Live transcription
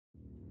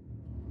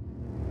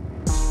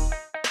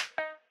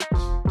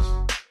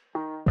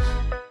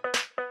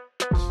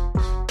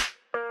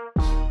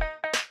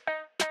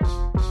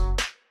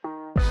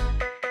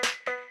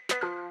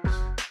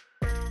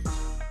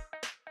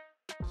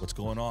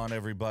going on,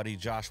 everybody?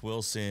 Josh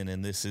Wilson,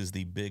 and this is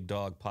the Big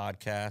Dog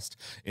Podcast.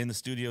 In the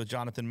studio,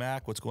 Jonathan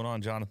Mack. What's going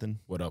on, Jonathan?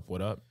 What up?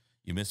 What up?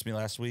 You missed me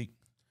last week?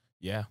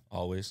 Yeah.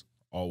 Always?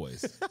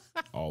 Always.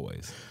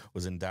 Always.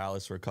 Was in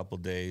Dallas for a couple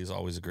of days.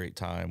 Always a great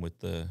time with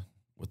the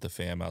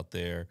fam out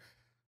there.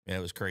 Man,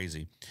 it was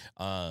crazy.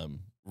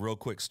 Real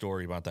quick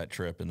story about that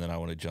trip, and then I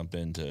want to jump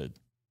in to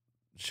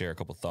share a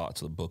couple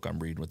thoughts of the book I'm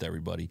reading with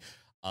everybody.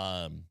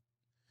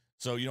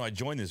 So, I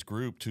joined this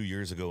group 2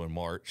 years ago in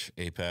March,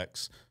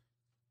 Apex,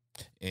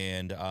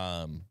 and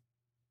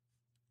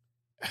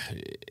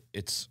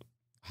it's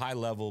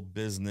high-level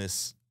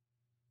business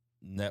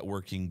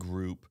networking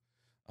group,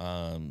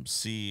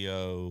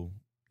 CEO,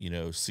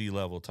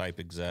 C-level type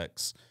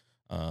execs,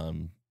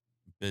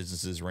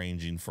 businesses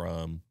ranging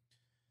from,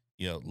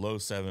 low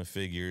seven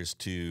figures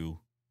to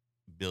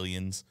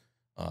billions.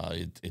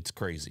 It's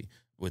crazy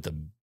with a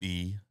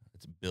B.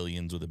 It's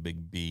billions with a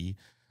big B.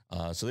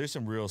 So there's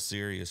some real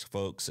serious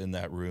folks in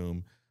that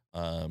room,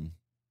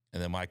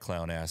 and then my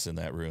clown ass in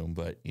that room.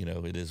 But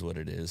it is what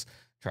it is.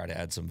 Try to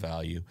add some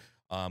value,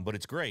 but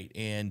it's great.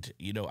 And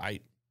I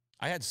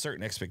had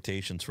certain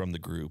expectations from the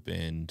group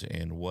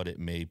and what it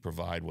may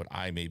provide, what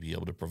I may be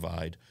able to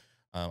provide,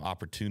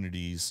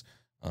 opportunities,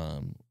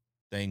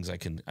 things I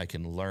can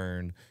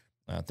learn,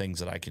 things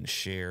that I can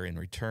share in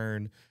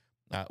return.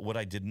 What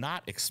I did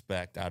not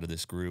expect out of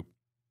this group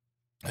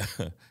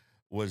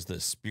was the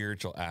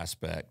spiritual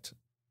aspect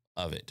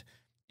of it,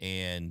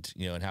 and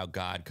and how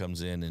God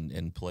comes in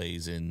and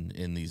plays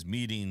in these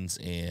meetings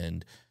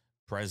and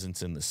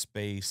presence in the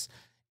space.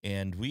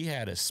 And we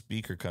had a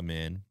speaker come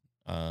in,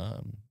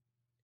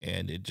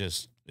 and it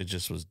just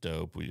was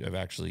dope. I've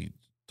actually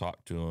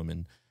talked to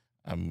him,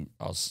 and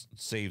I'll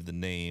save the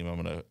name. I'm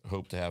gonna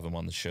hope to have him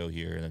on the show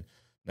here in the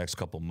next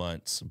couple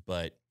months.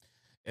 But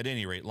at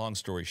any rate, long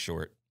story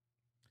short,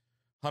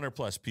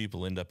 100+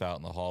 people end up out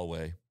in the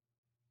hallway,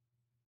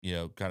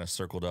 kind of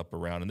circled up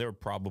around, and there were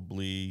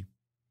probably,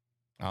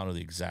 I don't know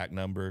the exact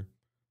number,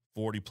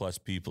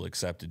 40+ people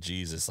accepted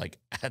Jesus, like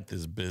at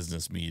this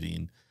business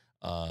meeting,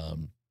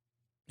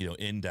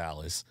 in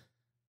Dallas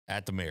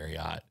at the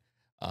Marriott.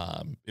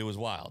 It was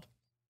wild.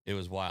 It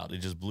was wild. It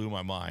just blew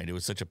my mind. It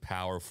was such a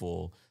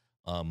powerful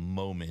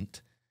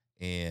moment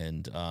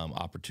and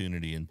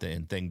opportunity and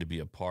thing to be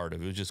a part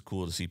of. It was just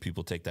cool to see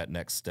people take that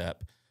next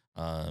step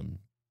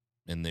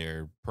in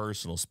their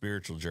personal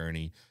spiritual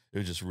journey. It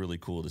was just really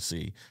cool to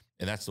see.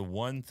 And that's the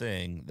one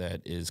thing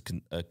that is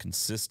a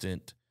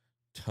consistent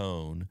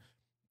tone,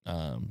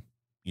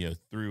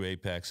 through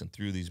Apex and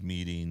through these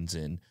meetings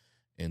and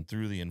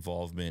through the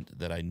involvement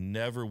that I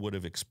never would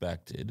have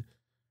expected,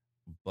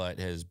 but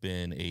has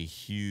been a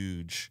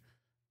huge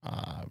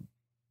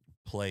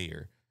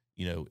player,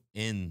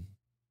 in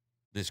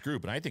this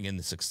group. And I think in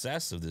the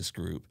success of this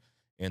group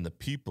and the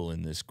people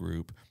in this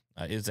group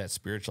is that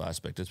spiritual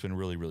aspect. It's been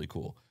really, really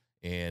cool.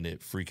 And it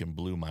freaking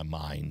blew my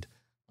mind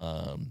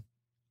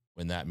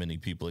when that many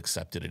people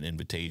accepted an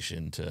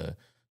invitation to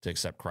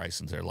accept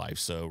Christ into their life.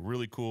 So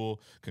really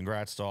cool.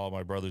 Congrats to all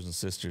my brothers and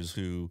sisters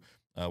who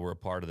were a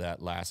part of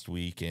that last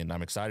week. And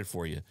I'm excited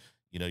for you.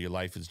 Your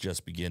life is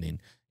just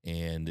beginning,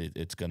 and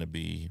it's going to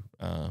be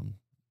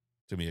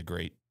a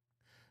great,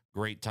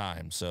 great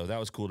time. So that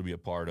was cool to be a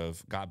part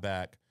of. Got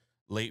back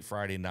late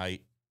Friday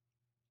night.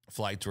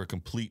 Flights were a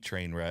complete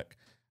train wreck.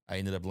 I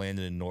ended up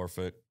landing in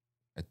Norfolk,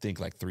 I think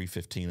like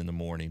 3:15 in the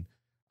morning.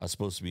 I was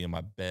supposed to be in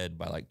my bed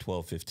by like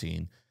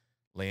 12:15.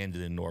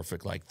 Landed in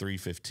Norfolk like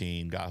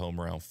 3:15. Got home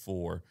around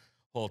 4.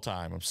 Whole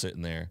time I'm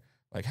sitting there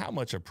like, how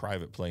much are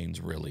private planes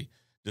really?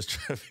 Just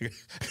trying to figure.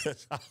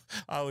 Cause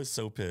I was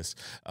so pissed.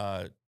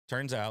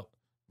 Turns out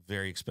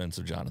very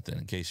expensive, Jonathan.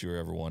 In case you were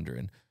ever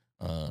wondering.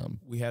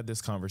 We had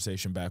this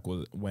conversation back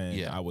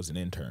when I was an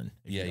intern.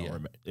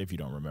 If you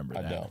don't remember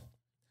that. I don't.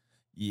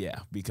 Yeah,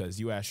 because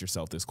you asked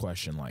yourself this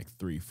question like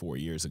 3-4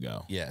 years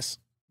ago. Yes.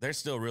 They're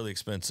still really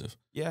expensive.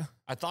 Yeah.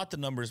 I thought the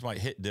numbers might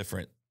hit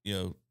different,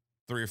 3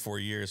 or 4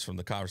 years from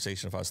the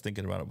conversation if I was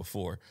thinking about it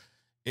before.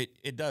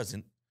 It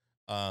doesn't.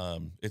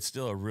 It's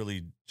still a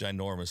really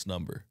ginormous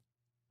number.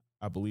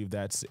 I believe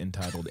that's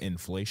entitled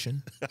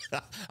inflation.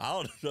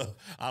 I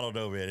don't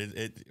know,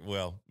 man.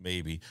 Well,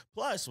 maybe.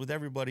 Plus, with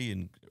everybody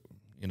and,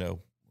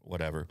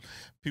 whatever,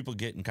 people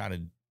getting kind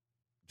of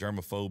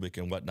germophobic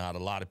and whatnot, a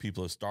lot of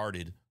people have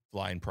started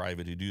flying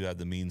private who do have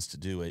the means to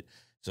do it.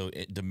 So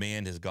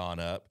demand has gone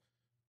up.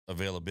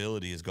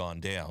 Availability has gone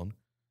down.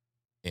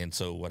 And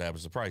so what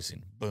happens to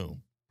pricing?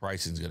 Boom.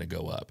 Pricing is going to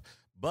go up.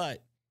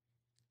 But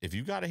if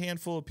you've got a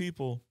handful of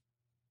people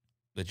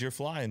that you're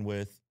flying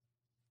with,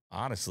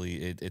 honestly,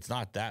 it's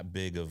not that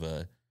big of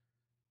a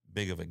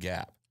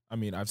gap. I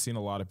mean, I've seen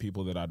a lot of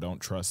people that I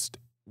don't trust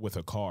with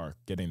a car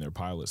getting their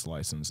pilot's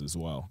license as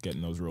well,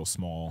 getting those real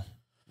small,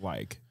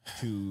 like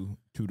 2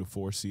 to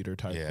 4 seater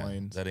type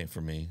planes. That ain't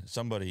for me.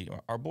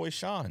 Our boy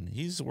Sean,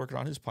 he's working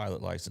on his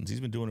pilot license. He's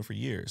been doing it for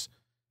years.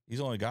 He's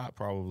only got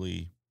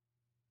probably,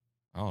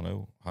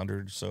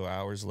 100 or so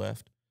hours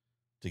left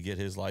to get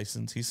his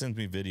license. He sends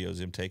me videos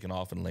of him taking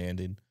off and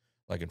landing,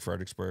 like in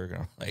Fredericksburg.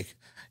 And I'm like,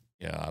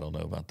 Yeah, I don't know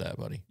about that,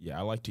 buddy. Yeah,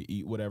 I like to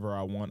eat whatever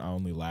I want. I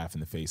only laugh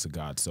in the face of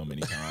God so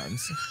many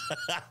times.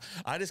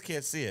 I just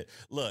can't see it.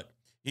 Look,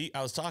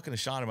 I was talking to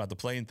Sean about the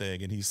plane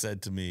thing, and he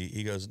said to me,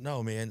 he goes,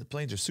 no, man, the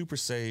planes are super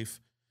safe.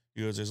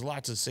 He goes, there's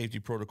lots of safety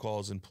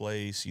protocols in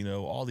place, you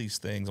know, all these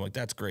things. I'm like,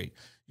 that's great.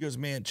 He goes,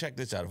 man, check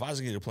this out. If I was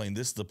going to get a plane,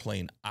 this is the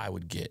plane I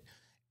would get.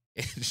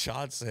 And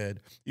Sean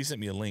said, he sent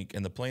me a link,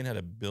 and the plane had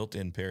a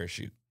built-in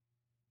parachute.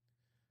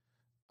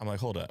 I'm like,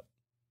 hold up.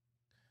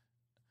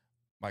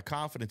 My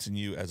confidence in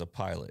you as a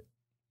pilot,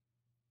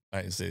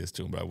 I didn't say this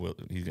to him, but I will.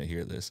 He's going to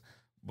hear this.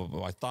 But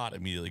my thought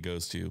immediately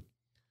goes to,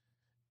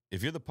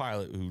 if you're the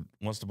pilot who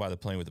wants to buy the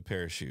plane with a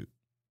parachute,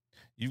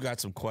 you've got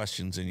some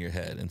questions in your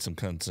head and some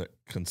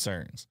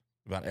concerns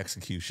about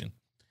execution.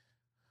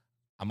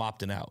 I'm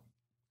opting out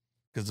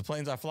because the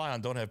planes I fly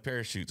on don't have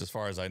parachutes as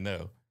far as I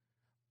know.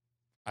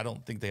 I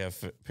don't think they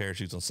have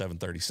parachutes on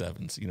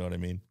 737s. You know what I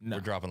mean? No.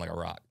 We're dropping like a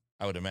rock.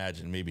 I would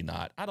imagine. Maybe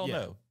not. I don't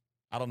know.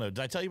 Did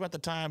I tell you about the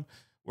time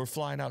we're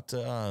flying out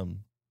to, I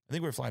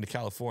think we're flying to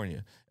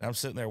California, and I'm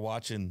sitting there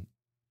watching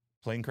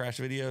plane crash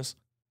videos.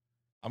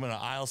 I'm in an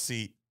aisle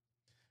seat.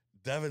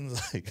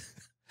 Devin's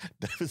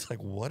like,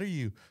 what are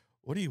you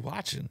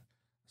watching?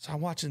 So I'm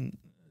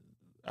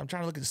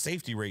trying to look at the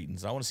safety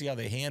ratings. I want to see how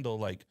they handle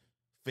like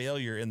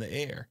failure in the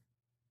air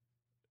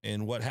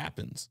and what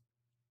happens.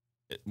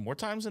 More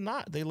times than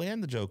not, they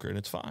land the Joker and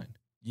it's fine.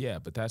 Yeah,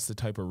 but that's the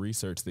type of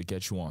research that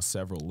gets you on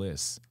several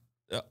lists.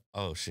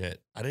 Oh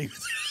shit. I didn't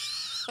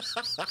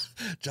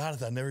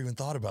Jonathan, I never even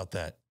thought about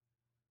that.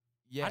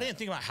 Yeah. I didn't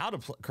think about how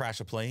to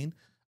crash a plane.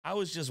 I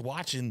was just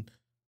watching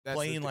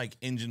plane like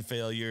engine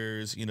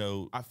failures, you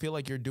know. I feel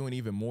like you're doing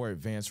even more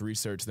advanced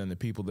research than the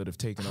people that have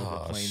taken over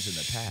planes in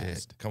the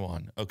past. Come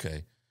on.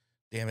 Okay.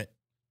 Damn it.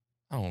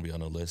 I don't want to be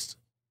on a list.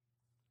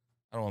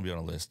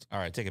 All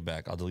right, take it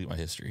back. I'll delete my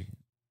history.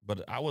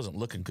 But I wasn't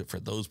looking for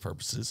those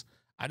purposes.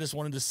 I just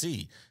wanted to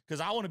see, because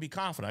I want to be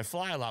confident. I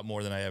fly a lot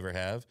more than I ever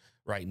have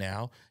right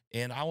now.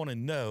 And I want to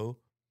know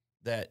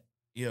that,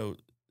 you know,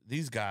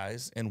 these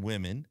guys and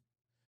women,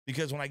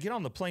 because when I get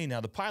on the plane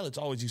now, the pilots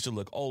always used to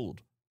look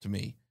old to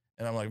me.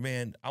 And I'm like,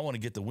 man, I want to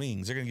get the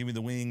wings. They're going to give me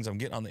the wings. I'm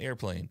getting on the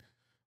airplane.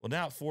 Well,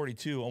 now at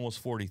 42, almost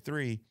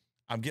 43,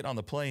 I'm getting on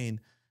the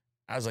plane.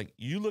 I was like,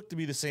 you look to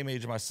be the same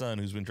age of my son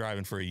who's been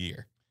driving for a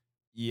year.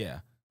 Yeah.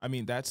 I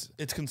mean,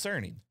 it's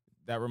concerning.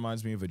 That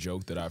reminds me of a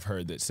joke that I've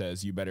heard that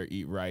says you better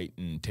eat right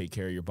and take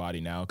care of your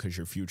body now because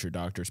your future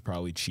doctor's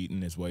probably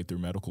cheating his way through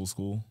medical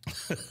school.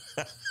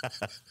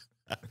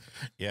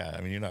 Yeah,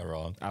 I mean, you're not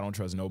wrong. I don't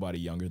trust nobody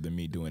younger than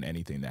me doing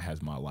anything that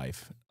has my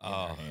life in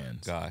their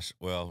hands. Gosh.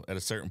 Well, at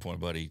a certain point,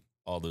 buddy,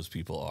 all those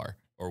people are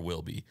or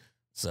will be.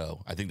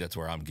 So I think that's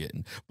where I'm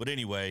getting. But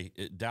anyway,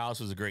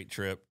 Dallas was a great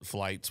trip.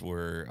 Flights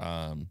were,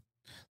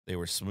 they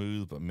were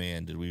smooth, but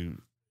man, did we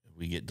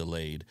get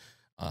delayed.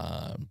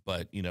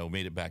 But, you know,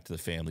 made it back to the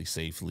family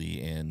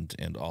safely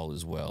and all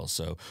is well.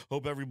 So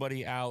hope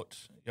everybody out,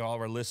 you know, all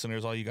of our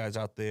listeners, all you guys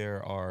out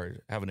there are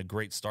having a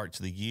great start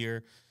to the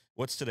year.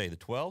 What's today, the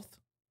 12th?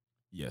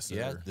 Yes, sir.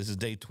 Yeah, this is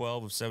day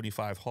 12 of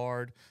 75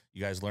 Hard.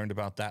 You guys learned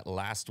about that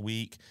last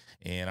week,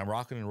 and I'm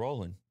rocking and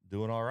rolling,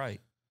 doing all right.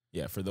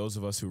 Yeah, for those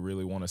of us who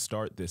really want to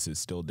start, this is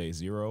still day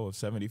 0 of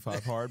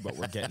 75 Hard, but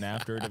we're getting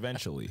after it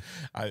eventually.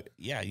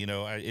 Yeah, you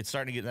know, it's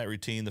starting to get in that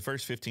routine. The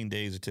first 15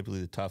 days are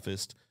typically the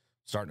toughest.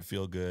 Starting to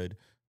feel good.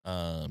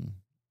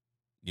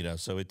 You know,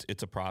 so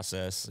it's a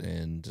process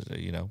and,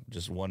 you know,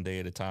 just one day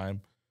at a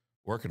time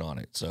working on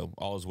it. So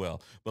all is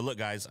well. But look,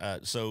 guys,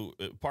 so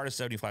part of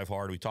 75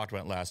 Hard, we talked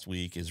about last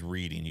week, is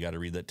reading. You got to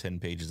read that 10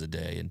 pages a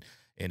day.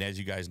 And as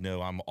you guys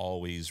know, I'm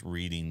always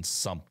reading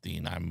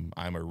something.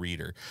 I'm a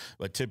reader,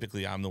 but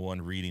typically I'm the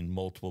one reading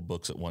multiple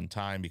books at one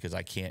time because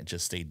I can't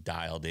just stay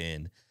dialed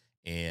in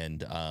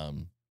and,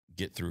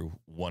 get through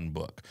one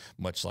book,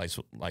 much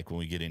like when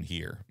we get in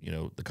here, you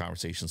know, the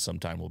conversation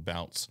sometime will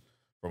bounce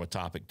from a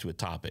topic to a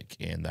topic,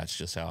 and that's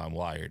just how I'm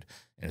wired.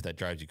 And if that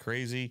drives you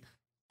crazy,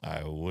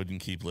 I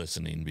wouldn't keep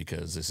listening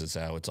because this is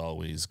how it's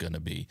always going to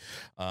be.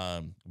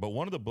 But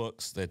one of the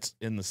books that's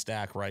in the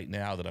stack right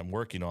now that I'm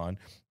working on,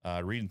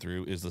 reading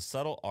through, is The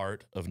Subtle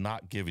Art of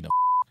Not Giving a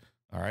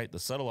All right. The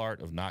Subtle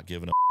Art of Not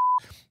Giving a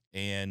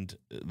And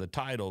the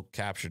title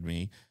captured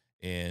me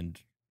and,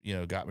 you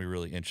know, got me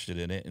really interested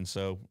in it. And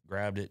so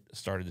grabbed it,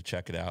 started to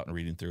check it out and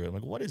reading through it. I'm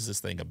like, what is this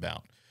thing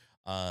about?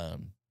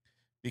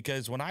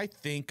 Because when I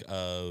think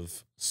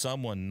of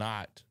someone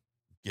not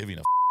giving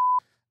a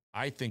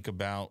I think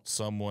about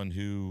someone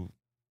who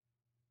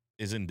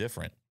is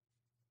indifferent.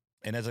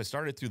 And as I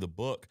started through the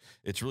book,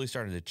 it's really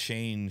started to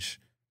change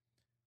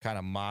kind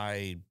of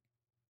my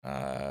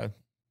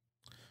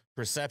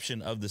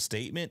perception of the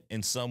statement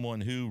and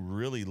someone who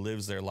really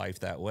lives their life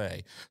that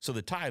way. So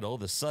the title,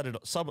 The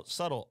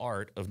Subtle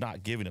Art of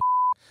Not Giving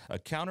a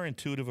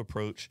counterintuitive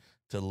approach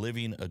to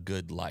living a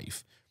good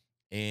life.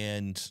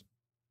 And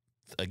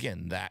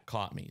again, that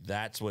caught me.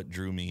 That's what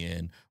drew me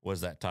in,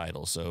 was that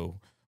title. So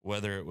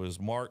whether it was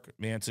Mark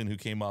Manson who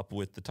came up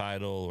with the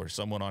title or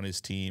someone on his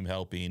team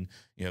helping,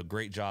 you know,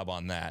 great job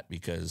on that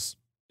because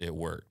it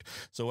worked.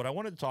 So what I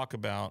wanted to talk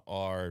about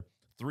are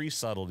 3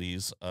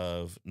 subtleties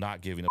of not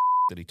giving a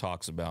that he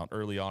talks about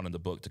early on in the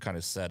book to kind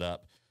of set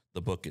up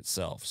the book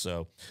itself.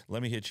 So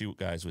let me hit you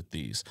guys with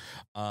these.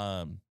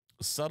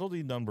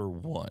 Subtlety number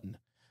 1,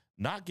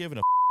 not giving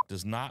a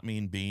does not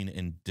mean being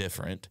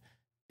indifferent.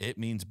 It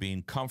means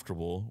being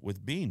comfortable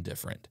with being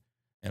different.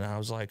 And I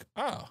was like,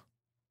 oh,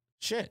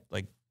 shit.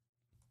 Like,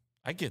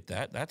 I get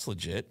that. That's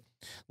legit.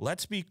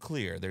 Let's be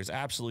clear. There's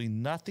absolutely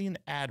nothing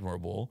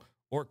admirable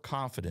or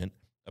confident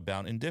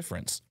about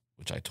indifference,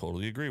 which I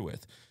totally agree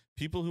with.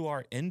 People who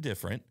are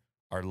indifferent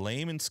are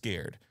lame and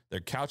scared. They're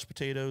couch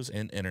potatoes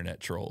and internet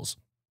trolls.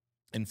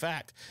 In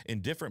fact,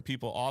 indifferent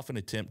people often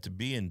attempt to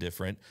be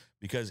indifferent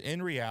because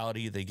in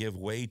reality, they give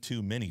way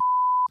too many.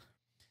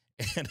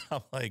 And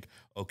I'm like,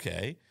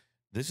 okay,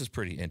 this is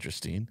pretty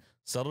interesting.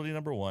 Subtlety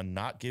number 1,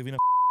 not giving a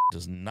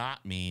does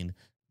not mean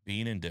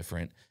being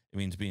indifferent. It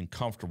means being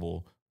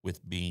comfortable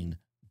with being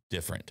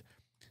different.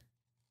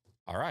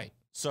 All right.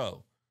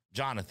 So,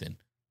 Jonathan,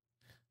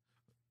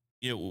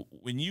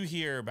 when you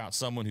hear about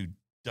someone who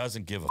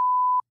doesn't give a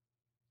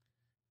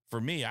for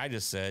me, I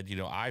just said,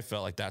 I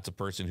felt like that's a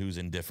person who's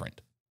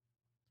indifferent.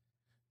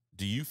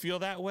 Do you feel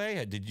that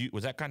way?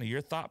 Was that kind of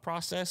your thought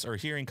process, or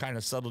hearing kind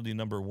of subtlety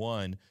number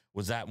 1,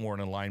 was that more in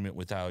alignment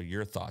with how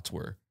your thoughts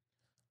were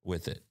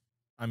with it?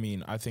 I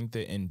mean, I think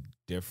the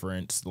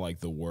indifference, like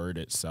the word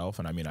itself,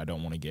 and I mean, I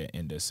don't want to get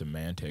into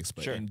semantics,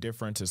 but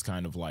indifference is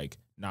kind of like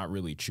not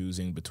really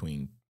choosing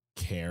between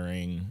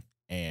caring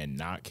and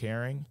not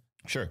caring.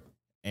 Sure.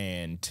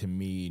 And to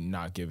me,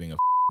 not giving a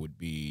would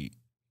be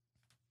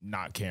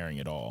not caring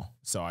at all.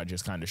 So I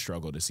just kind of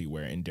struggle to see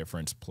where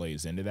indifference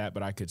plays into that.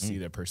 But I could see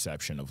the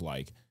perception of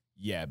like,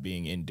 yeah,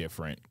 being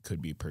indifferent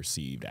could be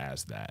perceived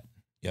as that.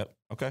 Yep.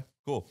 Okay,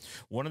 cool.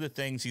 One of the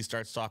things he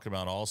starts talking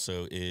about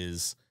also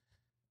is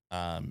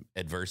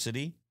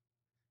adversity.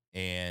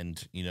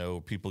 And,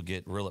 people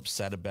get real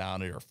upset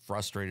about it or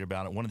frustrated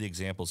about it. One of the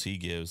examples he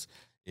gives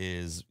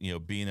is,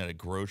 being at a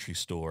grocery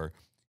store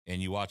and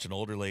you watch an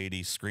older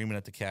lady screaming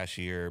at the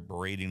cashier,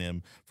 berating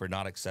him for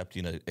not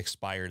accepting an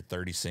expired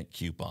 30-cent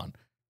coupon,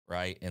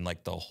 right? And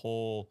like the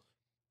whole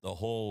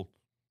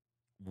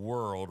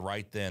world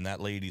right then,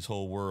 that lady's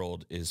whole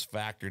world is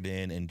factored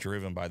in and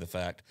driven by the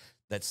fact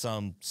that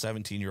some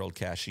 17-year-old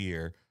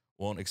cashier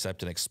won't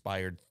accept an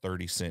expired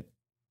 30-cent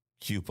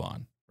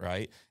coupon,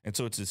 right? And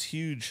so it's this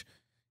huge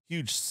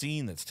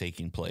scene that's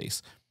taking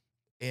place.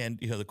 And,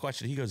 the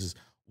question he goes is,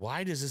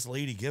 why does this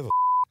lady give a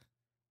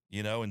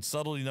and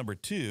subtlety number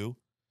 2,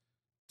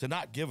 to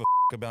not give a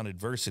about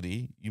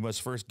adversity, you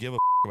must first give a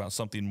about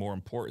something more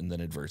important than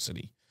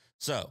adversity.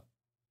 So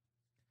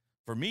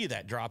for me,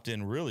 that dropped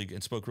in really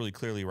and spoke really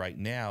clearly right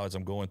now as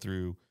I'm going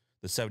through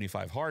the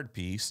 75 hard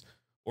piece,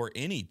 or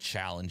any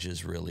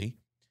challenges really.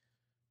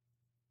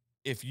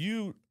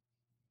 In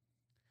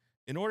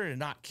order to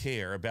not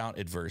care about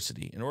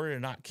adversity, in order to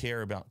not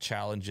care about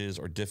challenges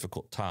or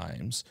difficult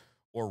times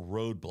or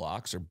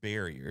roadblocks or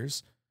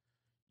barriers,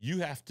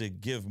 you have to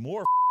give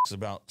more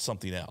about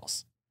something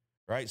else,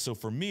 right? So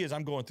for me, as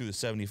I'm going through the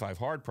 75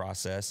 hard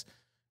process,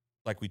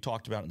 like we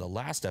talked about in the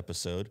last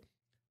episode,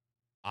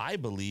 I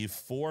believe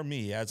for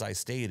me, as I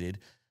stated,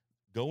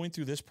 going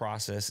through this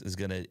process is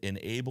going to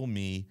enable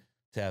me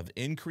to have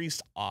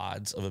increased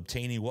odds of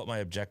obtaining what my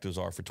objectives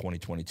are for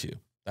 2022.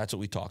 That's what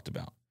we talked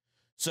about.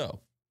 So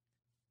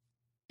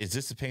is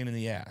this a pain in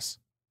the ass?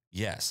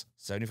 Yes.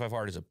 75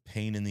 hard is a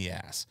pain in the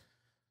ass.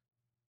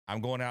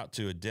 I'm going out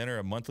to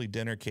a monthly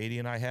dinner Katie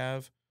and I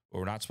have, where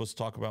we're not supposed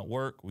to talk about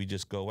work. We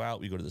just go out.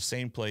 We go to the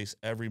same place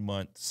every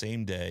month,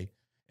 same day,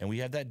 and we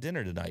have that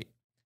dinner tonight.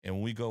 And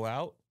when we go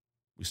out,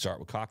 we start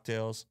with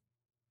cocktails.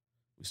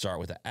 We start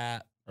with an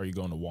app. Are you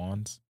going to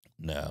Juan's?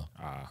 No.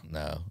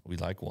 No. We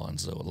like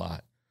Juan's, though, a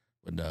lot.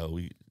 But no,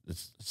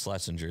 it's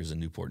Schlesinger's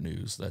and Newport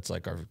News. That's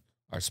like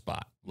our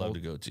spot. Love to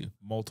go to.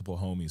 Multiple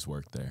homies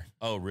work there.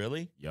 Oh,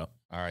 really? Yep.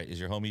 All right. Is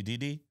your homie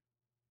DD?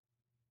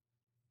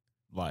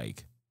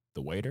 Like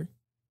the waiter?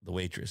 The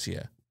waitress,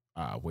 yeah.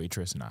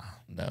 Waitress? Nah.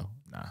 No?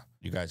 Nah.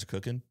 You guys are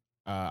cooking?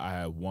 I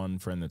have one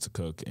friend that's a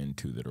cook and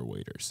 2 that are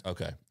waiters.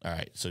 Okay. All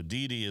right. So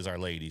Dee Dee is our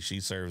lady. She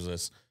serves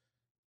us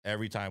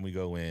every time we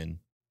go in.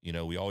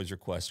 We always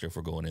request her if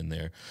we're going in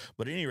there.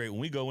 But at any rate,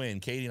 when we go in,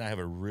 Katie and I have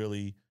a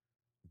really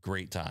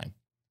great time.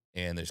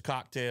 And there's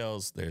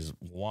cocktails, there's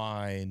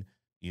wine,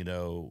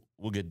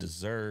 we'll get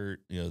dessert.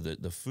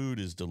 The food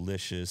is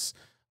delicious.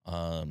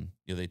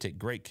 They take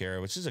great care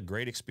of it. It's just a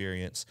great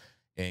experience.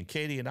 And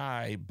Katie and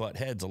I butt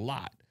heads a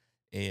lot.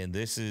 And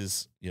this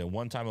is,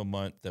 one time a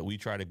month that we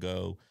try to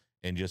go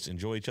and just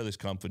enjoy each other's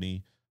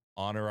company,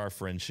 honor our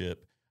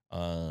friendship.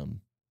 And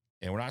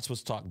we're not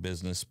supposed to talk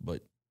business,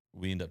 but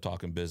we end up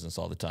talking business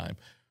all the time.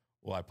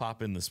 Well, I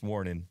pop in this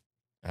morning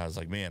and I was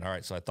like, man, all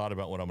right. So I thought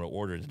about what I'm going to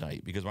order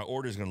tonight, because my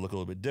order is going to look a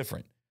little bit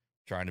different.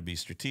 Trying to be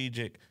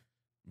strategic,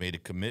 made a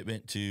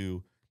commitment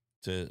to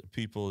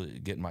people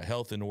getting my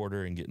health in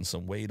order and getting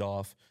some weight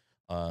off.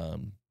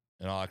 And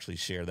I'll actually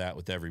share that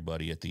with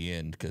everybody at the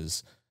end,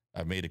 because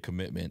I've made a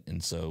commitment.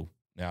 And so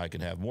now I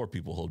can have more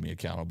people hold me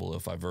accountable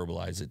if I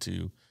verbalize it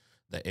to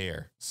the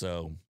air.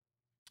 So,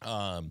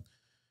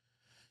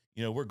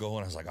 we're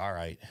going, I was like, all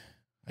right,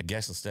 I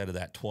guess instead of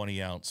that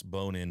 20-ounce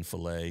bone-in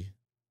filet,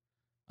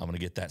 I'm going to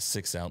get that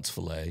 6-ounce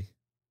filet.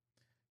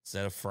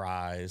 Instead of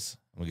fries,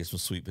 I'm going to get some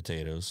sweet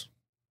potatoes.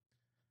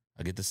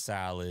 I'll get the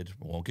salad.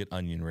 I won't get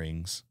onion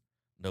rings.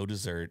 No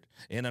dessert.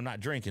 And I'm not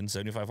drinking.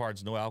 75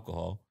 Hard's no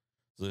alcohol.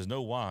 So there's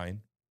no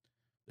wine.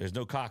 There's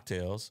no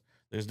cocktails.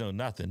 There's no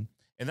nothing.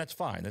 And that's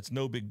fine. That's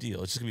no big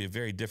deal. It's just going to be a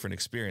very different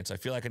experience. I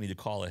feel like I need to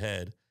call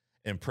ahead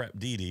and prep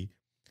Dee Dee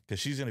because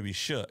she's going to be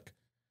shook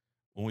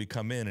when we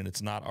come in and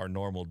it's not our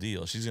normal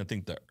deal. She's going to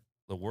think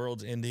the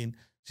world's ending.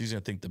 She's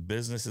going to think the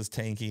business is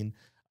tanking,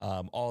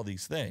 all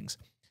these things.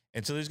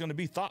 And so there's going to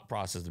be thought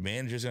process. The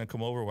manager's going to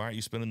come over. Why aren't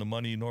you spending the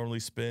money you normally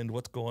spend?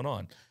 What's going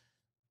on?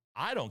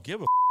 I don't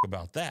give a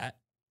about that,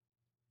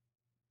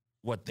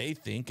 what they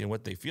think and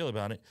what they feel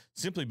about it,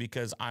 simply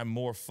because I'm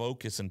more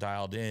focused and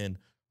dialed in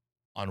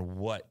on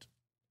what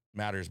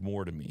matters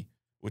more to me,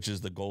 which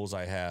is the goals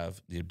I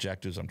have, the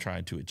objectives I'm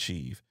trying to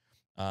achieve.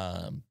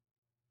 And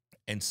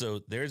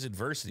so there's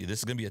adversity.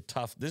 This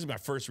is my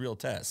first real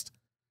test.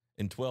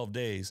 In 12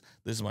 days,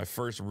 this is my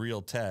first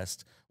real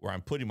test where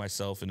I'm putting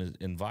myself in an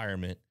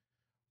environment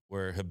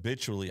where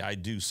habitually I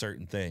do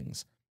certain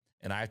things.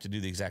 And I have to do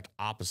the exact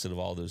opposite of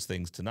all those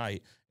things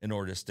tonight in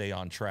order to stay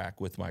on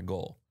track with my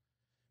goal.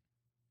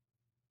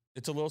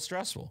 It's a little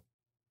stressful,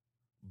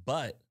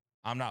 but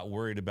I'm not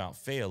worried about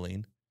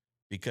failing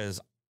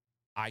because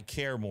I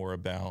care more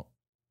about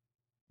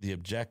the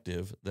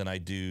objective than I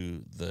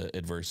do the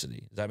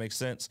adversity. Does that make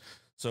sense?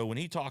 So when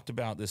he talked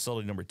about this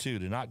subtlety number 2,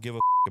 to not give a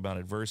about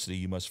adversity,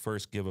 you must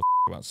first give a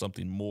about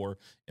something more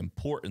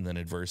important than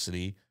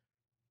adversity.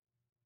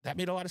 That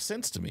made a lot of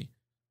sense to me.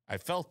 I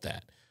felt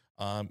that.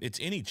 It's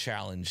any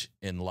challenge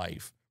in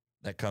life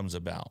that comes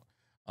about.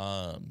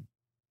 I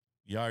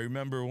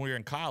remember when we were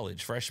in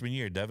college, freshman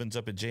year, Devin's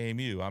up at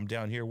JMU. I'm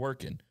down here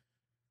working.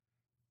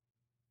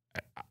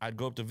 I'd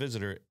go up to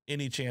visit her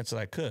any chance that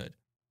I could.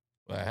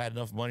 I had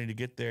enough money to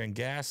get there and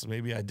gas.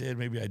 Maybe I did,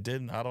 maybe I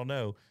didn't. I don't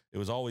know. It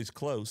was always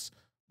close,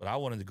 but I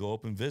wanted to go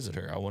up and visit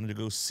her. I wanted to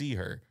go see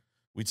her.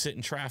 We'd sit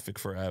in traffic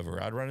forever.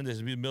 I'd run into this.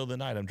 It'd be the middle of the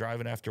night. I'm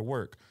driving after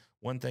work,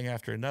 one thing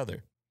after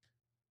another.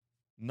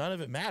 None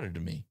of it mattered to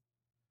me.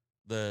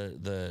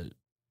 The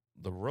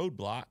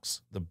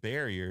roadblocks, the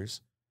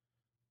barriers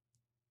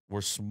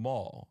were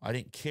small. I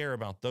didn't care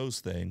about those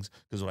things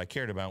because what I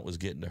cared about was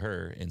getting to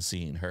her and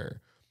seeing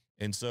her.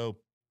 And so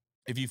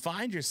if you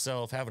find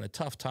yourself having a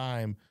tough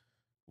time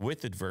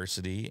with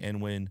adversity and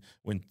when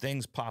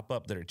things pop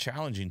up that are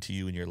challenging to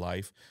you in your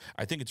life,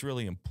 I think it's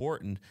really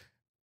important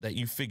that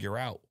you figure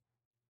out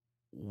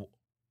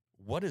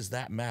what does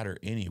that matter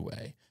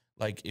anyway?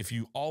 Like if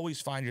you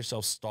always find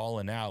yourself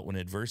stalling out when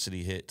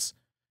adversity hits,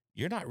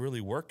 you're not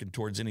really working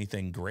towards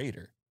anything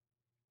greater.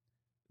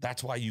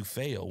 That's why you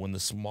fail when the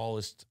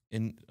smallest,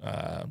 I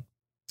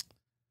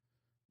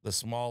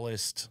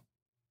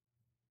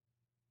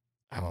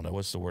don't know,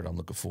 what's the word I'm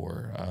looking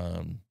for?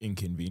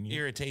 Inconvenience,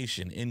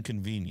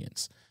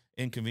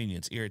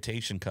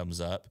 irritation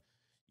comes up.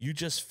 You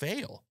just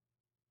fail.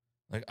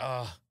 Like,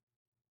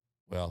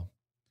 well,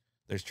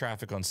 there's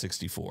traffic on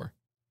 64.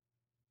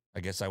 I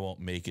guess I won't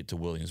make it to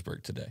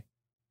Williamsburg today.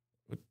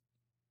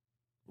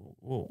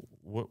 What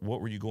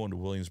were you going to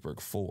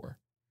Williamsburg for?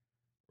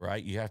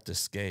 Right? You have to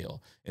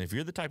scale. And if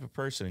you're the type of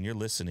person and you're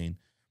listening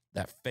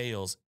that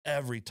fails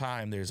every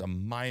time there's a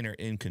minor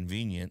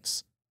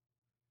inconvenience,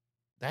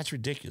 that's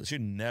ridiculous. You're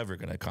never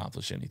going to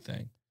accomplish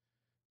anything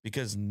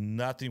because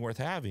nothing worth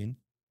having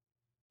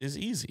is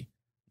easy.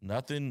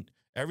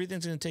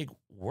 Everything's going to take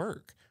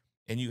work.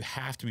 And you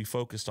have to be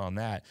focused on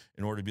that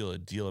in order to be able to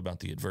deal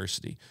about the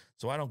adversity.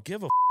 So I don't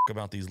give a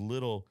about these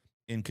little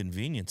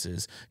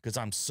inconveniences because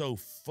I'm so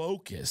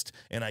focused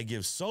and I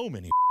give so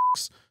many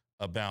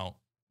about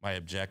my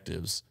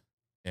objectives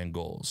and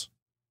goals.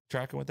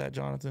 Tracking with that,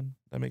 Jonathan?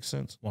 That makes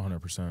sense?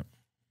 100%.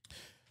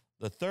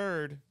 The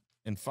third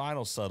and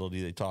final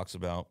subtlety that he talks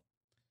about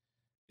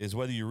is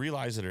whether you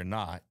realize it or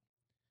not,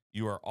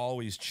 you are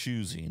always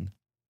choosing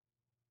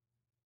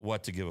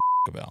what to give a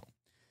about.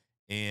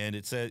 And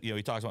it says,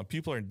 he talks about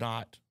people are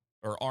not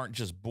or aren't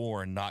just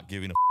born not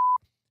giving a.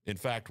 In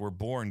fact, we're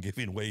born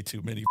giving way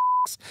too many.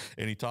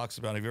 And he talks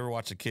about, have you ever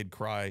watched a kid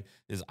cry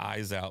his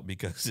eyes out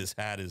because his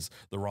hat is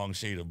the wrong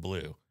shade of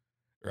blue?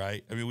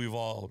 Right? I mean, we've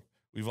all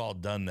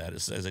done that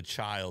as a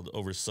child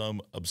over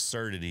some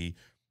absurdity.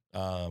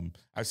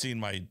 I've seen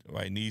my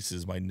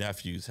nieces, my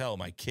nephews, hell,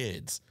 my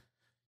kids.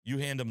 You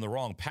hand them the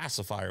wrong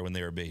pacifier when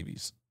they were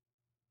babies.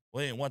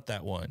 Well, they didn't want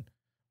that one.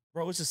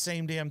 Bro, it's the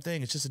same damn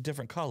thing. It's just a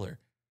different color.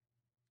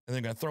 And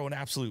they're going to throw an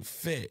absolute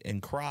fit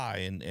and cry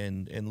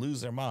and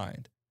lose their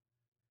mind.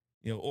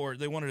 Or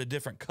they wanted a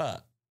different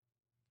cup.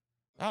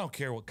 I don't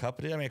care what cup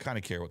it is. I mean, I kind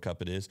of care what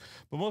cup it is.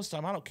 But most of the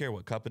time, I don't care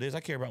what cup it is. I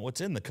care about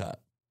what's in the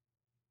cup.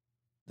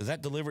 Does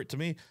that deliver it to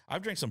me?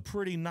 I've drank some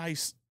pretty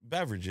nice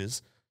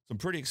beverages, some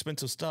pretty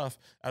expensive stuff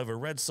out of a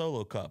red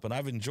Solo cup, and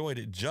I've enjoyed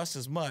it just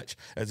as much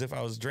as if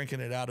I was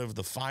drinking it out of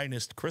the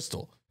finest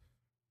crystal.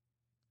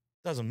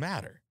 Doesn't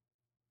matter.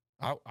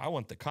 I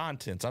want the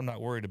contents. I'm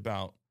not worried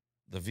about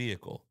the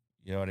vehicle.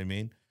 You know what I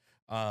mean?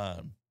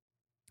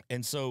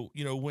 And so,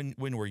 when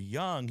we're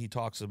young, he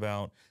talks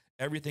about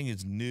everything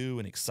is new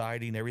and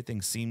exciting.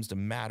 Everything seems to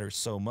matter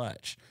so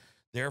much.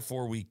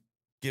 Therefore, we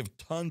give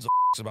tons of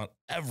about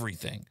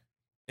everything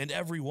and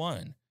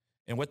everyone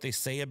and what they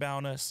say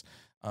about us.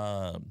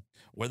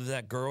 Whether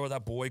that girl or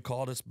that boy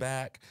called us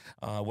back,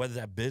 whether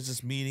that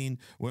business meeting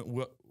went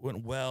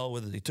well,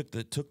 whether they took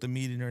the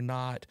meeting or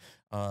not.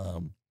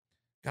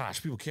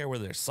 Gosh, people care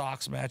whether their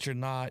socks match or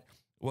not,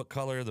 what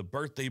color the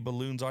birthday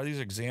balloons are. These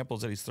are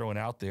examples that he's throwing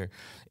out there.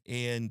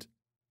 And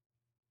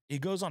he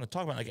goes on to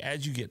talk about, like,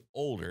 as you get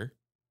older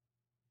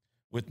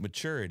with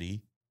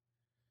maturity,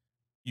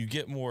 you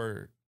get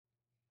more,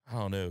 I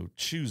don't know,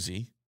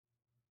 choosy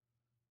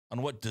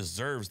on what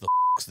deserves the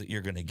that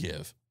you're going to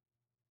give.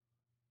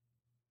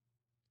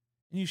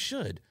 And you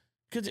should,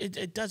 because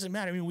it doesn't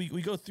matter. I mean,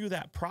 we go through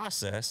that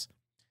process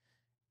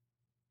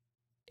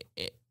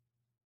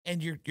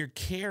and you're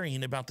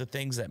caring about the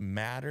things that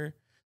matter,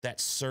 that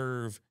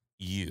serve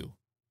you,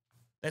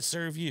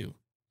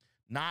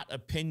 not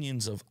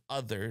opinions of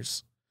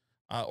others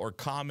or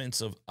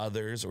comments of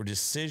others or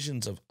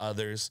decisions of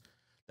others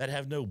that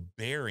have no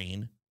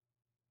bearing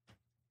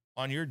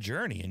on your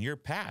journey and your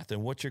path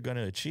and what you're going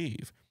to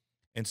achieve.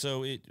 And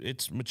so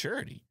it's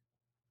maturity.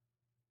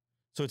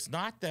 So it's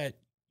not that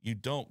you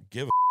don't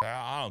give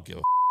I don't give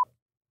a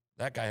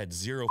that guy had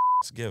zero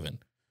given.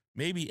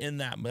 Maybe in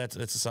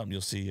that's something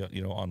you'll see,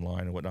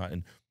 online and whatnot.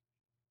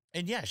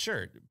 And yeah,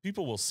 sure,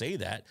 people will say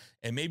that.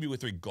 And maybe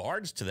with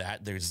regards to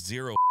that, there's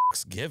zero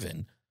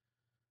given.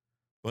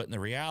 But in the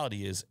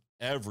reality is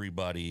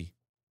everybody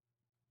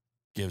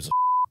gives a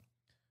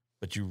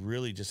but you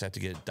really just have to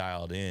get it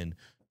dialed in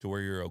to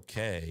where you're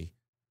okay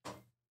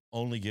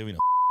only giving a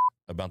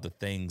about the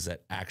things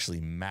that actually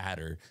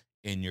matter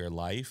in your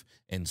life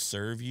and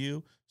serve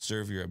you,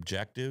 serve your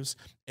objectives,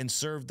 and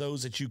serve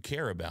those that you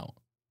care about.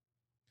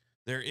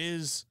 There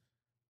is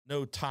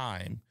no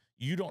time.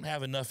 You don't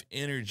have enough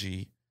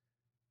energy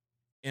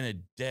in a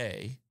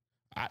day.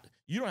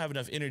 You don't have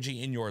enough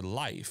energy in your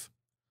life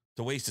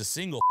to waste a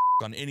single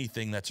on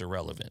anything that's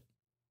irrelevant.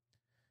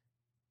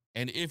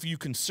 And if you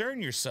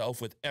concern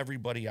yourself with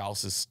everybody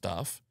else's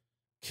stuff,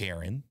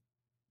 Karen,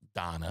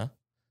 Donna,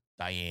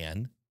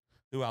 Diane,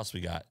 who else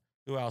we got?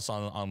 Who else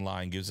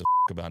online gives a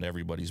about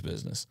everybody's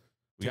business?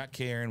 We got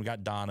Karen, we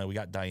got Donna, we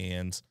got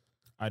Diane's.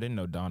 I didn't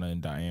know Donna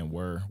and Diane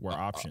were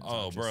options.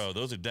 Bro,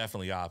 those are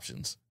definitely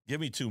options. Give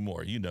me two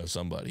more. You know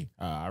somebody.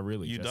 I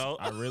really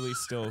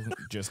still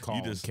just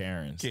call them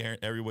Karens. Karen,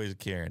 everybody's a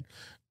Karen.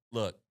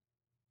 Look,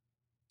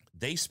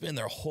 they spend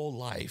their whole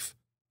life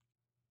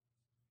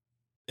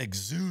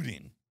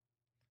exuding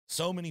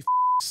so many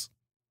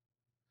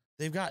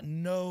they've got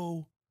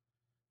no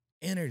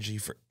energy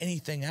for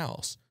anything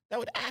else that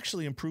would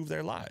actually improve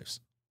their lives.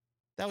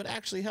 That would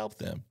actually help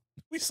them.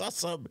 We saw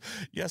some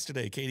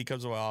yesterday. Katie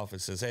comes to my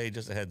office, says, hey,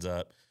 just a heads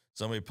up.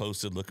 Somebody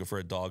posted looking for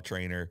a dog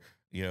trainer,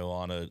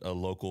 on a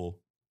local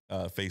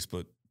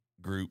Facebook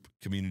group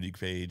community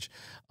page.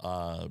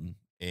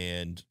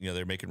 And,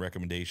 they're making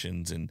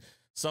recommendations, and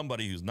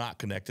somebody who's not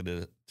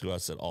connected to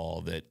us at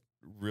all that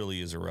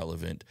really is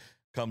irrelevant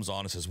comes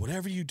on and says,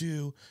 whatever you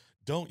do,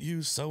 don't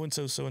use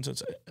so-and-so,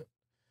 so-and-so.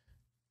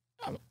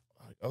 I'm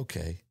like,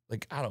 okay.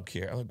 Like, I don't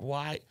care. I'm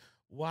like,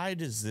 why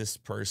does this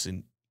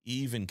person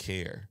even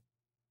care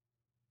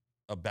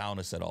about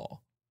us at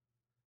all?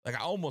 Like,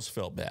 I almost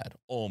felt bad.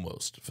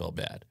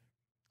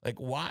 Like,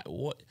 why?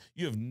 What?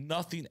 You have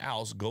nothing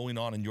else going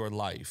on in your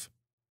life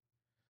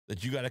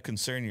that you got to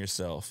concern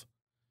yourself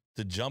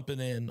to jumping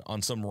in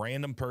on some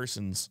random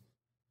person's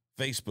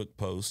Facebook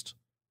post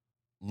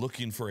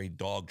looking for a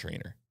dog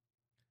trainer.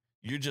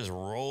 You're just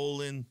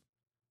rolling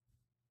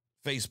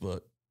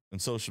Facebook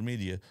and social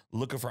media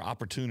looking for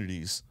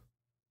opportunities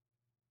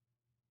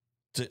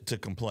to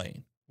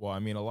complain. Well, I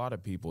mean, a lot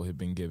of people have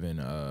been given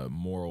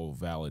moral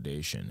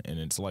validation, and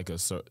it's like a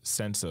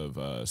sense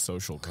of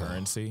social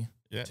currency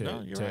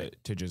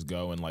to just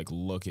go and like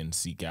look and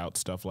seek out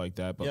stuff like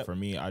that. But for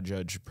me, I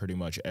judge pretty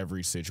much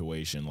every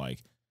situation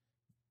like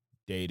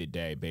day to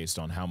day based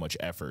on how much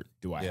effort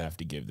do I have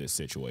to give this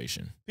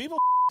situation. People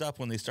up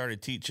when they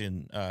started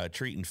treating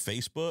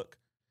Facebook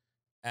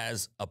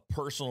as a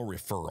personal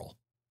referral,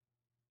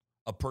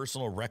 a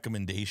personal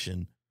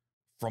recommendation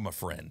from a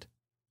friend,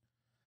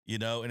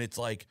 and it's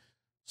like,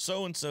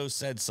 so-and-so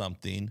said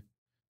something.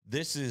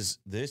 This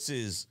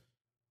is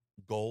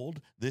gold.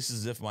 This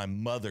is if my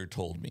mother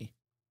told me,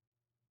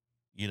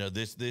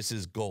 this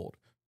is gold.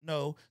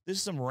 No, this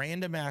is some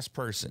random ass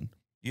person.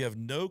 You have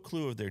no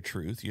clue of their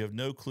truth. You have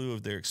no clue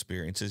of their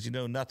experiences. You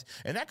know nothing.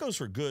 And that goes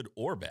for good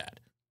or bad.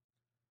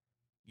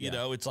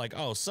 It's like,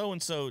 oh,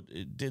 so-and-so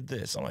did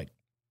this. I'm like,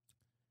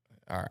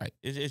 all right.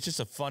 It's just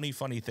a funny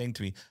thing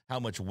to me how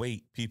much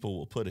weight people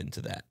will put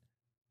into that.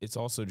 It's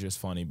also just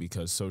funny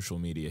because social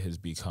media has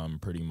become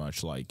pretty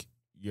much like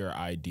your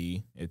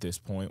ID at this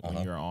point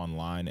when you're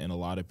online, and a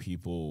lot of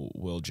people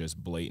will just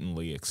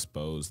blatantly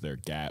expose their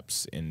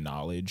gaps in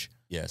knowledge.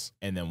 Yes.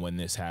 And then when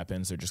this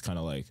happens, they're just kind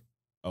of like,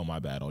 oh, my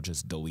bad, I'll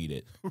just delete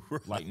it.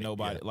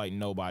 Right. Like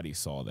nobody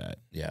saw that.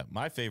 Yeah.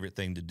 My favorite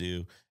thing to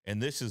do,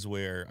 and this is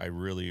where I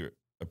really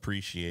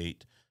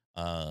appreciate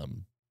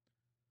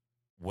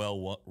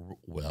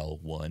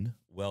well-run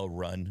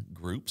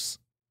groups,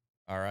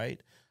 all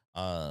right,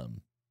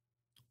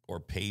 or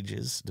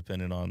pages,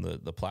 depending on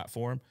the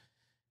platform.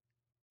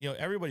 You know,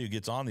 everybody who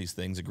gets on these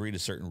things agree to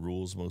certain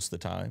rules most of the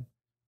time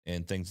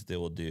and things that they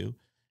will do.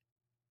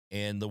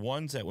 And the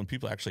ones that when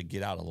people actually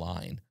get out of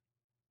line,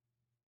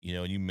 you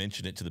know, and you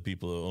mention it to the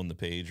people who own the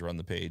page, run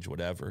the page,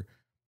 whatever,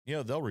 you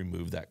know, they'll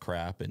remove that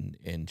crap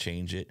and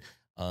change it.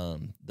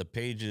 The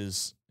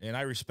pages, and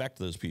I respect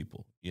those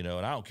people, you know,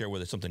 and I don't care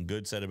whether it's something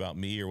good said about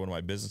me or one of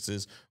my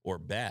businesses or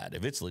bad.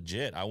 If it's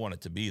legit, I want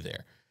it to be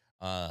there.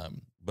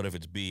 But if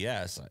it's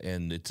BS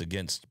and it's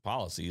against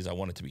policies, I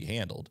want it to be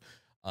handled.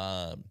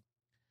 But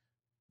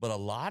a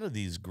lot of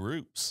these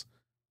groups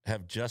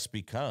have just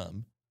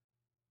become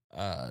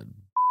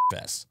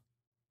fest,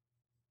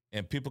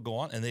 and people go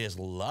on and they just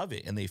love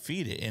it and they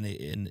feed it.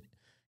 And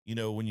you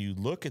know, when you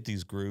look at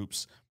these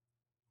groups,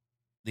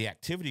 the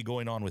activity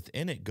going on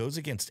within it goes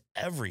against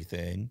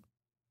everything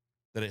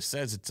that it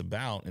says it's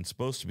about and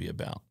supposed to be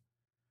about.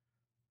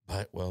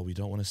 But, well, we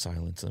don't want to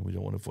silence them. We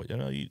don't want to avoid, you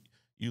know,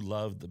 you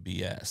love the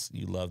BS,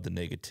 you love the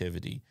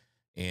negativity,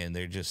 and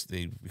they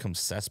become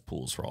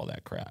cesspools for all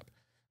that crap.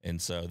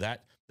 And so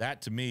that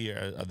to me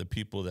are the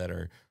people that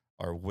are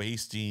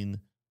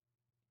wasting.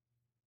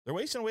 They're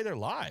wasting away their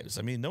lives.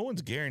 I mean, no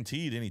one's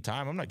guaranteed any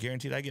time. I'm not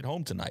guaranteed I get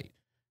home tonight.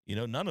 You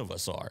know, none of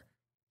us are.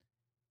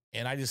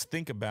 And I just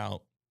think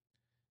about,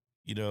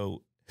 you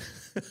know,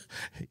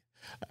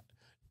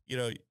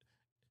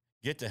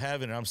 get to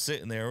heaven and I'm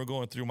sitting there, we're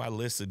going through my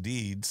list of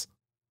deeds.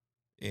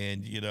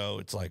 And, you know,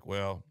 it's like,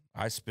 well,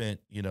 I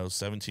spent,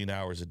 17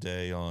 hours a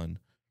day on,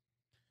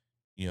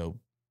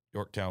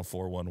 Yorktown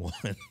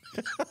 411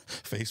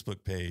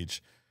 Facebook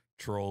page,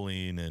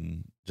 trolling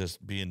and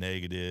just being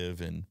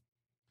negative and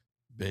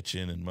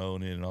bitching and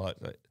moaning and all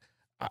that.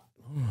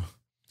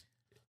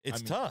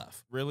 It's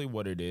tough. Really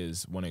what it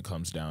is when it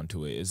comes down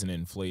to it is an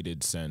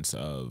inflated sense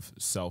of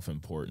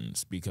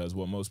self-importance, because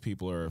what most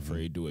people are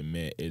afraid to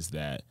admit is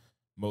that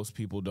most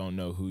people don't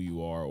know who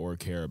you are or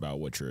care about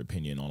what your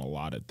opinion on a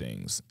lot of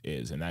things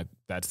is. And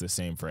that's the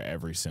same for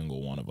every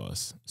single one of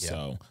us. Yeah.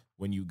 So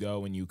when you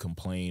go and you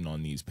complain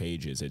on these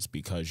pages, it's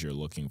because you're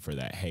looking for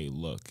that, hey,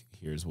 look,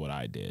 here's what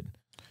I did.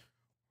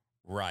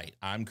 Right.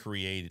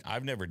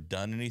 I've never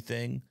done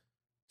anything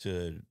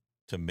to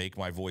make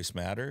my voice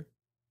matter.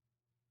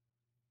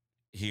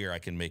 Here I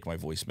can make my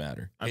voice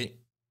matter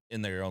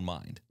in their own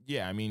mind.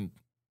 Yeah, I mean,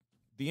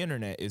 the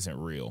internet isn't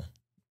real.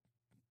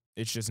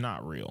 It's just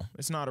not real.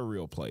 It's not a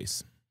real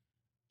place.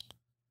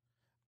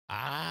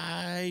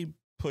 I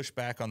push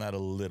back on that a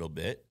little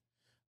bit.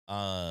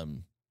 I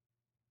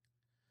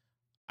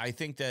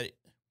think that's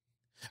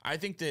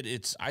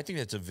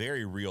a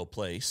very real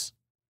place.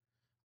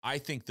 I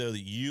think, though, that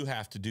you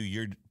have to do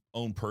your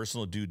own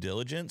personal due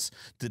diligence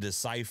to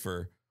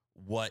decipher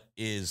what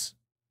is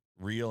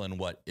real and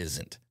what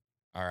isn't.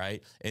 All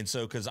right. And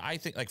so, because I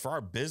think, like, for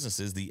our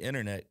businesses, the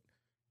internet,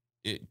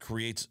 it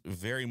creates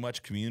very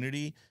much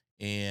community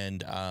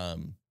and a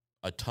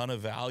ton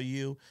of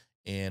value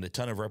and a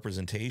ton of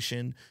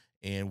representation.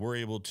 And we're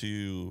able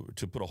to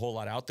put a whole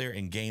lot out there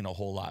and gain a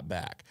whole lot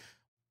back.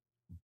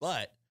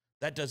 But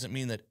that doesn't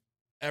mean that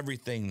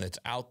everything that's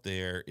out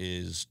there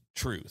is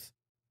truth,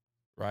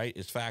 right?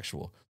 It's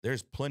factual.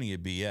 There's plenty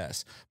of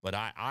BS. But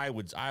I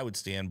would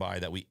stand by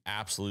that we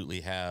absolutely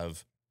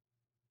have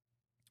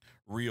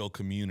real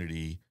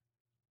community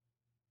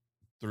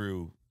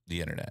through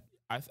the internet.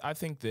 I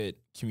think that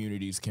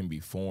communities can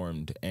be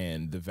formed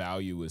and the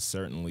value is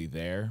certainly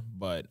there,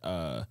 but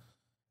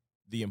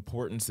the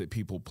importance that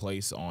people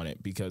place on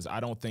it, because I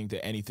don't think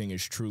that anything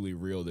is truly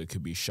real that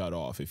could be shut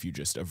off if you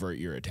just avert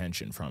your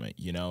attention from it.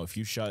 You know, if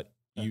you shut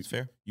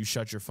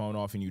your phone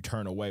off and you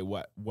turn away,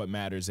 what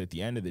matters at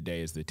the end of the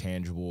day is the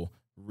tangible,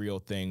 real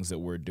things that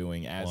we're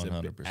doing as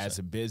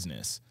a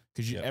business.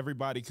 Because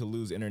everybody could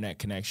lose internet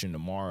connection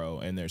tomorrow,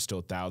 and there's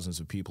still thousands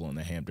of people in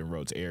the Hampton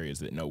Roads areas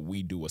that know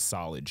we do a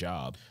solid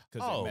job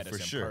because they met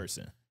us in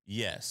person.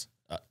 Yes,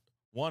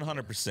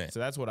 100%. So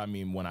that's what I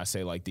mean when I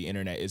say, like, the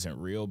internet isn't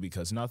real,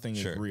 because nothing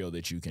is real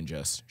that you can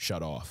just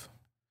shut off.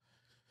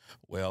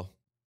 Well,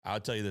 I'll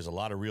tell you, there's a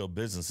lot of real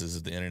businesses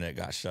that the internet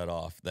got shut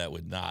off that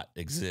would not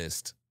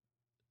exist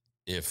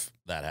if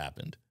that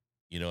happened.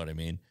 You know what I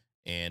mean?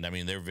 And I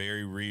mean, they're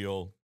very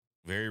real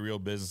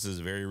businesses,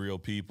 very real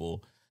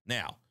people.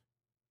 Now,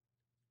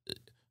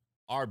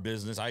 our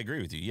business, I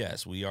agree with you.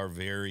 Yes, we are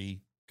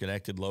very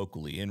connected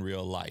locally in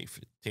real life,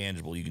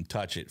 tangible. You can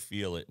touch it,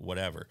 feel it,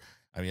 whatever.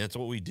 I mean, that's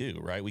what we do,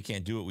 right? We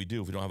can't do what we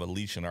do if we don't have a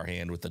leash in our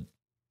hand with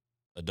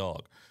a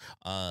dog.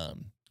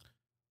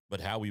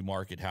 But how we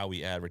market, how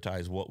we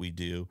advertise, what we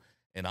do.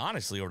 And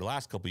honestly, over the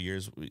last couple of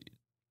years,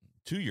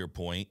 to your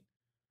point,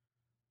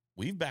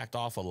 we've backed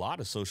off a lot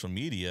of social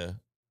media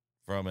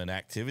from an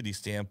activity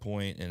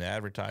standpoint and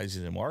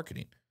advertising and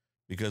marketing,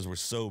 because we're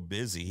so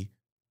busy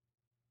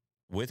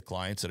with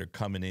clients that are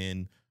coming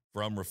in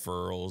from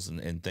referrals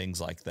and things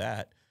like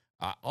that.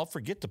 I'll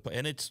forget to put,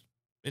 and it's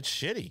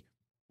shitty.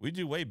 We'd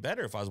do way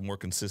better if I was more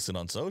consistent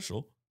on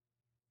social,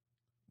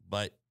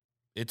 but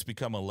it's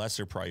become a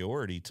lesser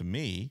priority to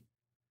me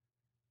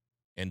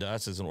and to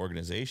us as an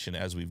organization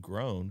as we've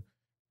grown.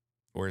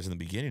 Whereas in the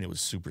beginning, it was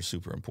super,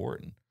 super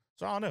important.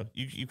 So I don't know.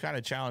 You kind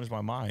of challenged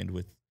my mind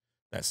with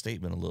that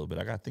statement a little bit.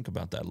 I got to think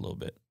about that a little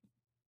bit.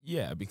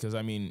 Yeah, because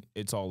I mean,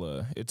 it's all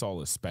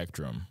a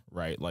spectrum,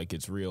 right? Like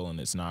it's real and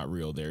it's not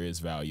real. There is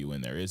value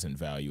and there isn't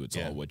value. It's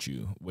all what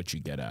you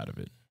get out of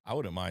it. I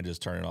wouldn't mind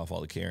just turning off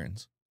all the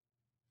Karens.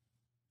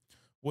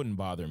 Wouldn't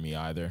bother me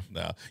either.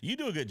 No, you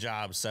do a good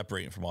job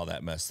separating from all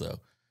that mess, though.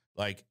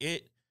 Like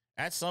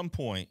at some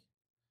point,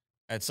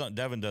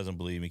 Devin doesn't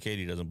believe me,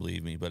 Katie doesn't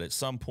believe me, but at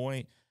some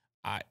point,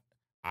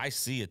 I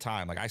see a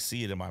time, like I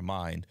see it in my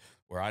mind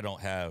where I don't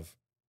have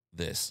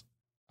this.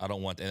 I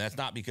don't want, and that's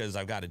not because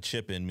I've got a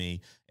chip in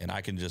me and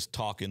I can just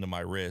talk into my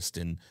wrist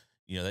and,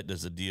 that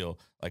does the deal.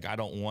 Like, I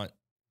don't want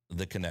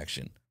the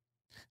connection.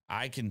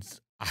 I'm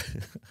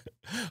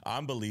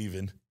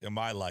believing in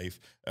my life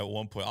at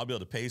one point, I'll be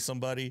able to pay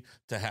somebody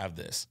to have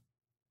this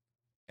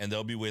and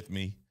they'll be with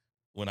me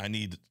when I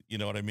need, you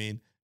know what I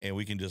mean? And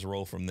we can just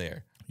roll from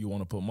there. You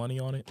want to put money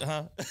on it?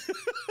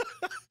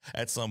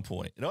 At some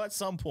point, at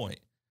some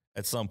point,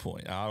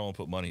 I don't want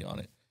to put money on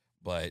it,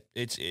 but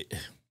it's a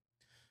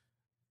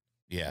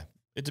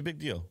big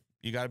deal.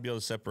 You got to be able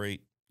to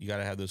separate. You got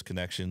to have those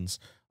connections.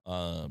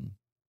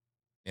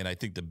 And I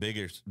think the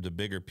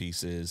bigger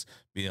piece is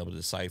being able to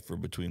decipher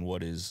between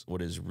what is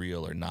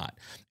real or not.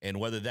 And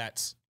whether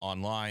that's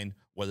online,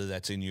 whether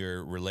that's in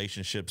your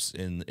relationships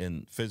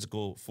in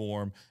physical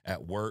form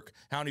at work.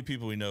 How many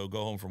people we know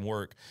go home from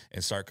work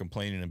and start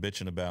complaining and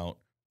bitching about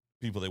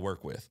people they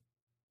work with?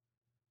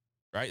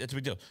 Right? That's a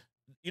big deal.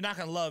 You're not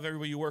going to love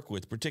everybody you work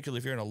with, particularly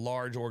if you're in a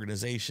large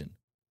organization.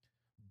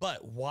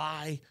 But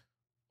why?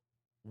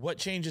 What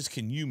changes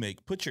can you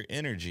make? Put your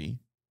energy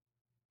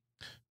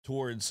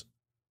towards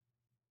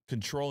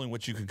controlling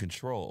what you can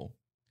control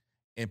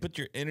and put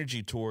your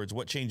energy towards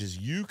what changes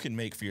you can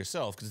make for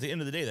yourself. Because at the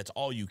end of the day, that's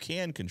all you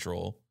can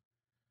control.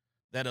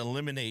 That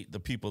eliminate the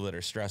people that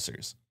are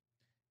stressors.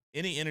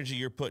 Any energy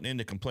you're putting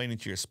into complaining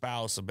to your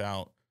spouse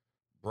about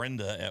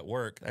Brenda at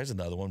work. There's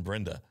another one,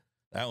 Brenda.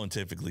 That one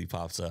typically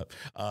pops up.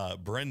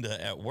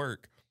 Brenda at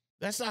work.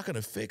 That's not going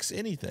to fix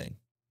anything.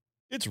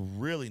 It's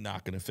really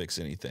not going to fix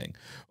anything.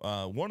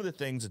 One of the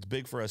things that's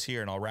big for us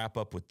here, and I'll wrap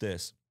up with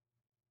this,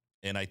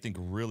 and I think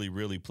really,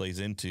 really plays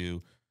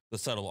into the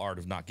subtle art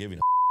of not giving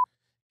a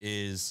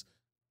is,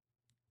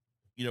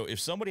 if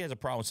somebody has a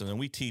problem with something, and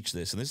we teach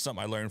this, and this is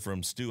something I learned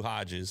from Stu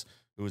Hodges,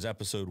 who was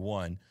episode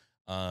 1,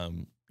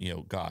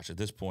 at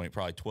this point,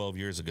 probably 12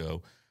 years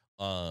ago.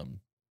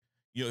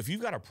 If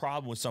you've got a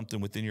problem with something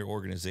within your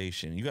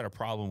organization, you got a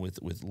problem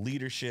with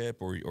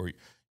leadership or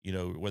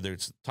whether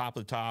it's top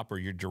of the top or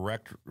your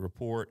direct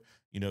report,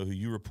 who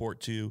you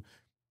report to,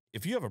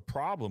 if you have a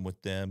problem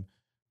with them,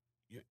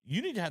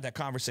 you need to have that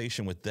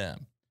conversation with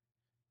them.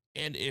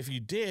 And if you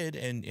did,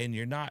 and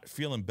you're not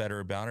feeling better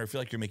about it or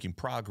feel like you're making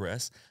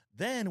progress,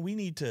 then we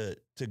need to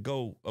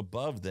go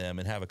above them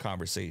and have a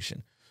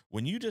conversation.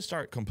 When you just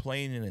start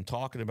complaining and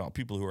talking about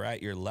people who are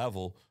at your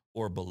level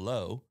or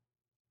below,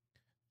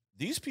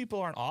 these people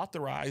aren't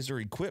authorized or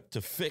equipped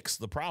to fix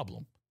the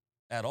problem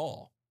at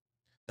all.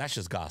 That's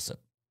just gossip.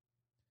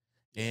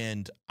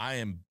 And I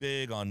am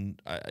big on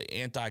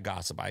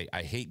anti-gossip.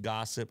 I hate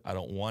gossip. I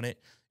don't want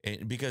it.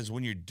 And because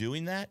when you're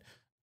doing that,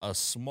 a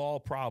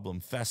small problem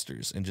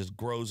festers and just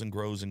grows and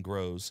grows and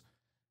grows.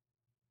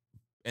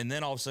 And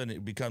then all of a sudden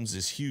it becomes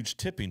this huge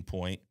tipping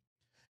point.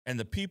 And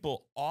the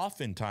people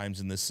oftentimes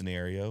in this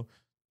scenario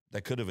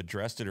that could have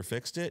addressed it or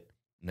fixed it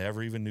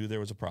never even knew there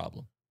was a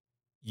problem.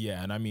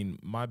 Yeah, and I mean,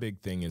 my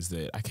big thing is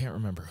that I can't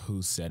remember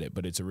who said it,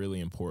 but it's a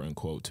really important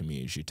quote to me.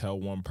 Is you tell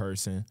one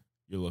person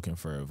you're looking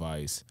for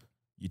advice.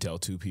 You tell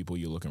 2 people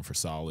you're looking for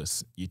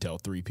solace. You tell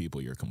 3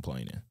 people you're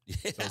complaining. Yeah.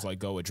 So it's like,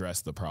 go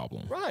address the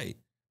problem. Right.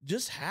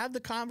 Just have the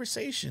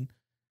conversation.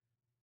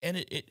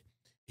 And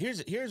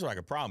here's what I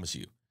can promise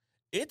you.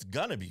 It's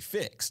going to be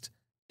fixed.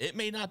 It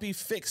may not be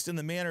fixed in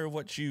the manner of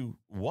what you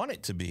want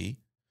it to be,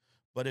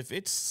 but if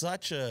it's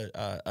such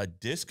a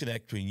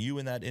disconnect between you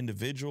and that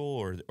individual,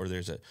 or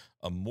there's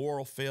a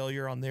moral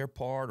failure on their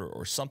part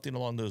or something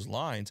along those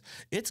lines,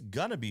 it's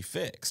going to be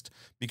fixed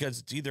because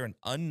it's either an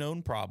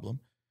unknown problem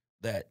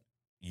that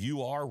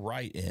you are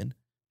right in,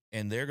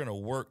 and they're going to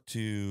work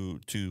to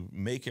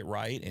make it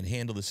right and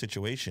handle the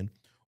situation,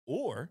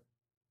 or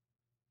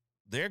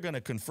they're going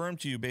to confirm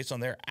to you based on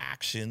their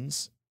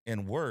actions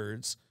and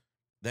words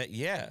that,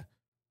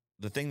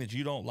 the thing that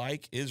you don't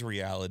like is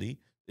reality.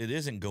 It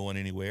isn't going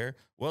anywhere.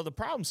 Well, the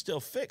problem's still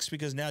fixed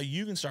because now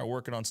you can start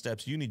working on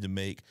steps you need to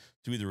make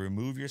to either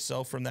remove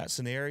yourself from that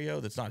scenario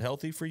that's not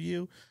healthy for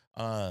you.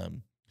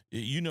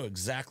 You know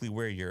exactly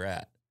where you're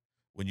at.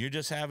 When you're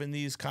just having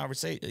these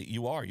conversations,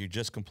 you're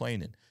just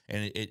complaining,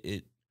 and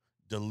it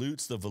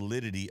dilutes the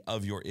validity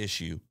of your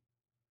issue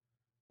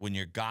when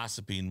you're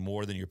gossiping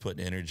more than you're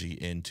putting energy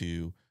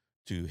into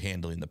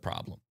handling the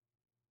problem.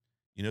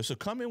 So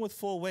come in with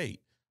full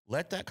weight.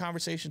 Let that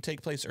conversation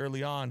take place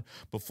early on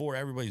before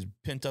everybody's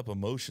pent up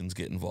emotions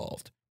get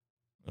involved.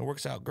 It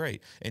works out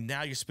great. And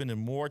now you're spending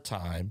more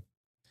time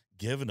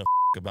giving a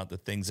about the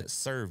things that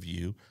serve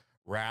you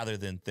rather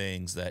than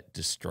things that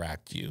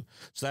distract you.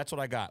 So that's what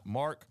I got.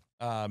 Mark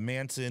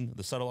Manson,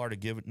 The Subtle Art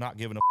of Not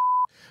Giving a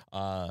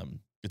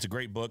it's a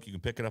great book. You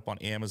can pick it up on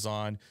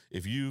Amazon.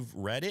 If you've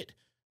read it,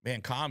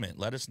 man, comment.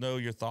 Let us know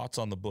your thoughts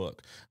on the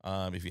book.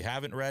 If you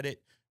haven't read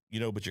it,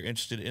 but you're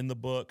interested in the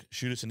book,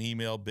 shoot us an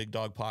email,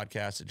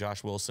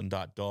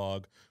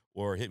 bigdogpodcast@joshwilson.dog,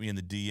 or hit me in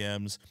the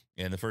DMs.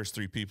 And the first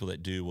 3 people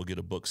that do will get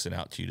a book sent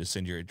out to you to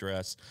send your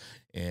address.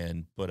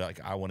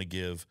 But I want to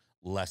give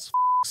less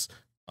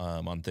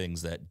on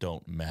things that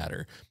don't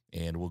matter.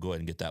 And we'll go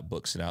ahead and get that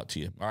book sent out to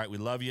you. All right. We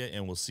love you,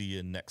 and we'll see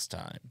you next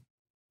time.